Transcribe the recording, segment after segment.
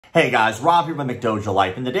Hey guys, Rob here with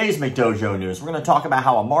McDojoLife. In today's McDojo news, we're going to talk about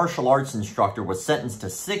how a martial arts instructor was sentenced to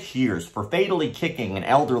 6 years for fatally kicking an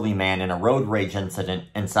elderly man in a road rage incident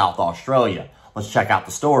in South Australia. Let's check out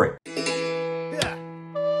the story.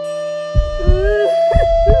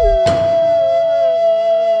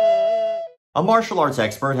 A martial arts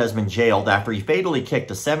expert has been jailed after he fatally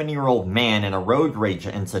kicked a 70-year-old man in a road rage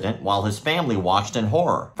incident while his family watched in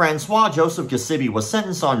horror. Francois Joseph Gasibi was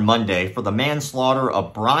sentenced on Monday for the manslaughter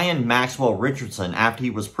of Brian Maxwell Richardson after he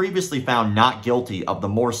was previously found not guilty of the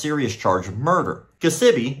more serious charge of murder.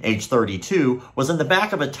 Gasibi, age 32, was in the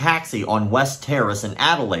back of a taxi on West Terrace in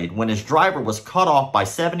Adelaide when his driver was cut off by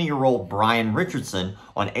 70-year-old Brian Richardson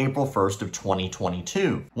on April 1st of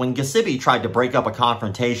 2022. When Gasibi tried to break up a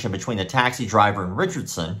confrontation between the taxi driver and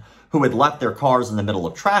Richardson, who had left their cars in the middle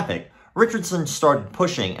of traffic, Richardson started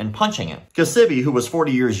pushing and punching him. Gasibi, who was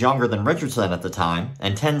 40 years younger than Richardson at the time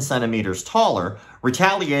and 10 centimeters taller,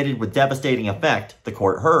 retaliated with devastating effect, the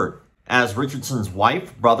court heard. As Richardson's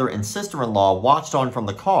wife, brother, and sister-in-law watched on from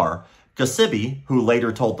the car, Gasibi, who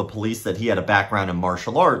later told the police that he had a background in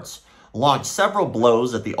martial arts, launched several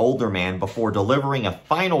blows at the older man before delivering a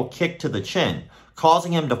final kick to the chin,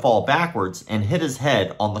 causing him to fall backwards and hit his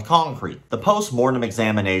head on the concrete. The post-mortem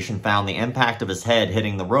examination found the impact of his head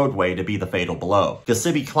hitting the roadway to be the fatal blow.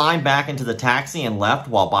 Gasibi climbed back into the taxi and left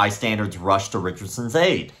while bystanders rushed to Richardson's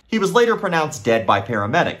aid. He was later pronounced dead by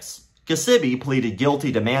paramedics. Gasibi pleaded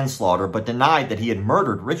guilty to manslaughter but denied that he had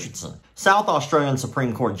murdered Richardson. South Australian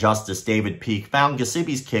Supreme Court Justice David Peake found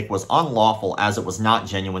Gasibi's kick was unlawful as it was not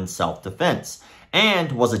genuine self-defense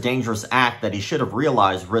and was a dangerous act that he should have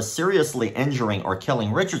realized risked seriously injuring or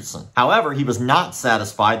killing Richardson. However, he was not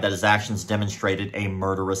satisfied that his actions demonstrated a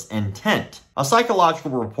murderous intent. A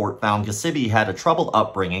psychological report found Gasibi had a troubled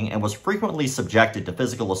upbringing and was frequently subjected to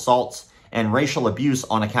physical assaults and racial abuse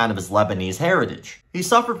on account of his Lebanese heritage. He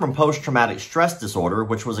suffered from post-traumatic stress disorder,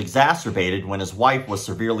 which was exacerbated when his wife was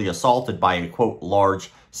severely assaulted by a, quote, large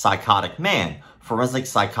psychotic man, forensic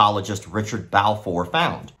psychologist Richard Balfour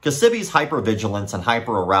found. Gasibi's hypervigilance and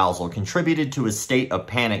hyperarousal contributed to his state of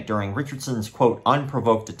panic during Richardson's, quote,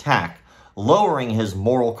 unprovoked attack, lowering his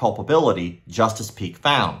moral culpability, Justice Peake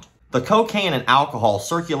found. The cocaine and alcohol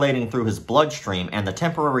circulating through his bloodstream and the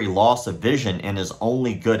temporary loss of vision in his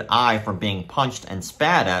only good eye from being punched and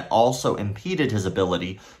spat at also impeded his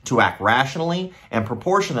ability to act rationally and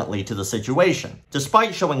proportionately to the situation.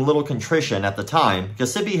 Despite showing little contrition at the time,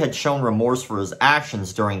 Gasibi had shown remorse for his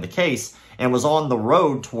actions during the case and was on the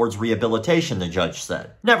road towards rehabilitation, the judge said.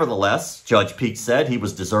 Nevertheless, Judge Peake said he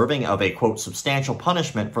was deserving of a, quote, substantial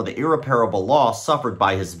punishment for the irreparable loss suffered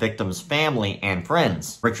by his victim's family and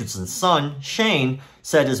friends. Richardson's son, Shane,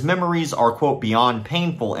 said his memories are, quote, beyond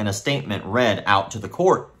painful in a statement read out to the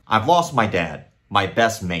court. "I've lost my dad, my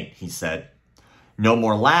best mate," he said. "No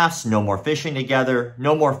more laughs, no more fishing together,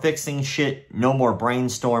 no more fixing shit, no more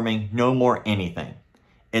brainstorming, no more anything.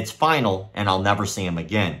 It's final and I'll never see him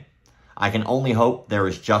again. I can only hope there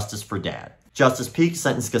is justice for Dad." Justice Peake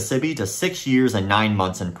sentenced Gasibi to 6 years and 9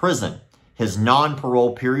 months in prison. His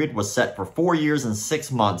non-parole period was set for 4 years and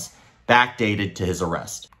 6 months, backdated to his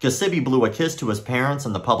arrest. Gasibi blew a kiss to his parents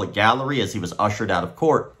in the public gallery as he was ushered out of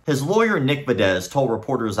court. His lawyer, Nick Vadez, told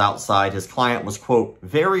reporters outside his client was, quote,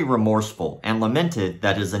 very remorseful and lamented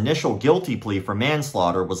that his initial guilty plea for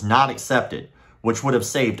manslaughter was not accepted, which would have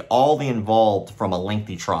saved all the involved from a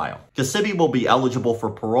lengthy trial. Gasibi will be eligible for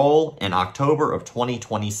parole in October of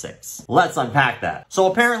 2026. Let's unpack that. So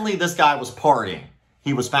apparently this guy was partying.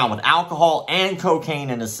 He was found with alcohol and cocaine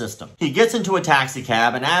in his system. He gets into a taxi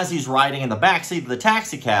cab, and as he's riding in the backseat of the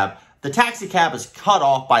taxi cab is cut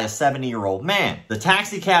off by a 70-year-old man. The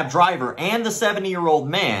taxi cab driver and the 70-year-old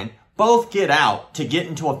man both get out to get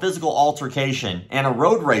into a physical altercation and a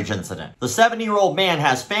road rage incident. The 70-year-old man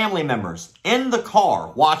has family members in the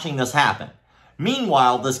car watching this happen.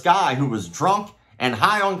 Meanwhile, this guy who was drunk and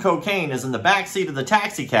high on cocaine is in the backseat of the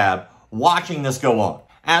taxi cab watching this go on.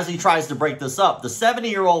 As he tries to break this up, the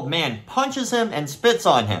 70-year-old man punches him and spits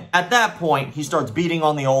on him. At that point, he starts beating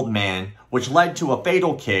on the old man, which led to a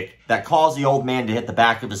fatal kick that caused the old man to hit the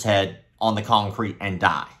back of his head on the concrete and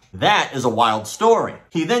die. That is a wild story.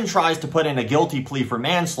 He then tries to put in a guilty plea for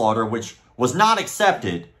manslaughter, which was not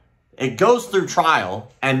accepted. It goes through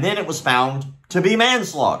trial, and then it was found to be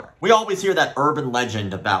manslaughter. We always hear that urban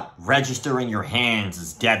legend about registering your hands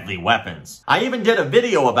as deadly weapons. I even did a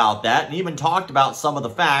video about that and even talked about some of the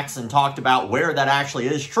facts and talked about where that actually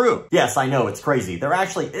is true. Yes, I know, it's crazy. There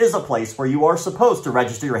actually is a place where you are supposed to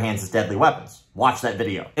register your hands as deadly weapons. Watch that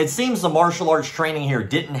video. It seems the martial arts training here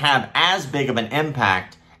didn't have as big of an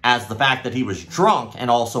impact as the fact that he was drunk and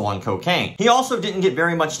also on cocaine. He also didn't get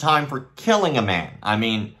very much time for killing a man. I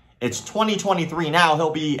mean, It's 2023 now.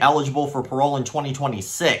 He'll be eligible for parole in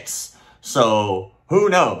 2026. So who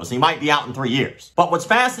knows? He might be out in 3 years. But what's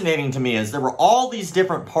fascinating to me is there were all these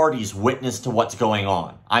different parties witness to what's going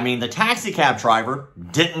on. I mean, the taxi cab driver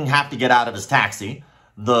didn't have to get out of his taxi.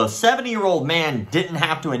 The 70-year-old man didn't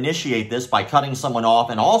have to initiate this by cutting someone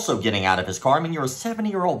off and also getting out of his car. I mean, you're a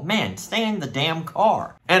 70-year-old man. Stay in the damn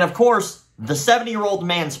car. And of course, the 70-year-old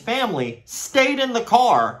man's family stayed in the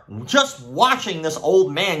car just watching this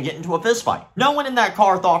old man get into a fistfight. No one in that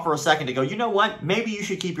car thought for a second to go, you know what? Maybe you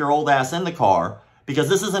should keep your old ass in the car because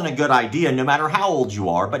this isn't a good idea no matter how old you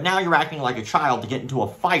are. But now you're acting like a child to get into a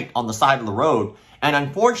fight on the side of the road. And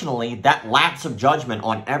unfortunately, that lapse of judgment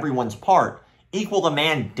on everyone's part equal the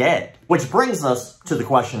man dead. Which brings us to the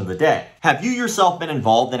question of the day. Have you yourself been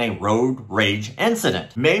involved in a road rage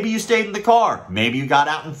incident? Maybe you stayed in the car. Maybe you got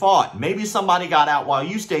out and fought. Maybe somebody got out while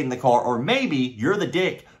you stayed in the car. Or maybe you're the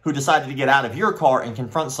dick who decided to get out of your car and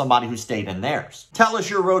confront somebody who stayed in theirs. Tell us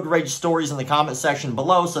your road rage stories in the comment section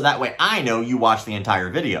below so that way I know you watched the entire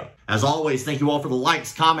video. As always, thank you all for the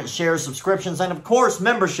likes, comments, shares, subscriptions, and of course,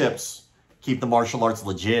 memberships. Keep the martial arts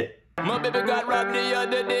legit. My baby got robbed the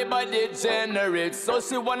other day by degenerates. So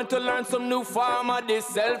she wanted to learn some new form of this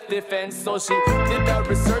self-defense. So she did her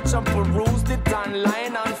research and perused it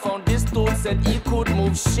online and found this dude said he could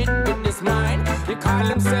move shit with his mind. He call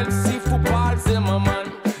himself Seafood Paul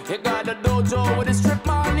Zimmerman. He got a dojo with a strip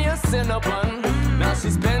on near Cinnabon. Now she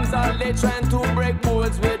spends all day trying to break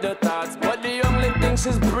boards with her thoughts, but the only thing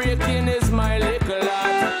she's breaking is my little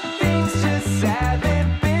heart.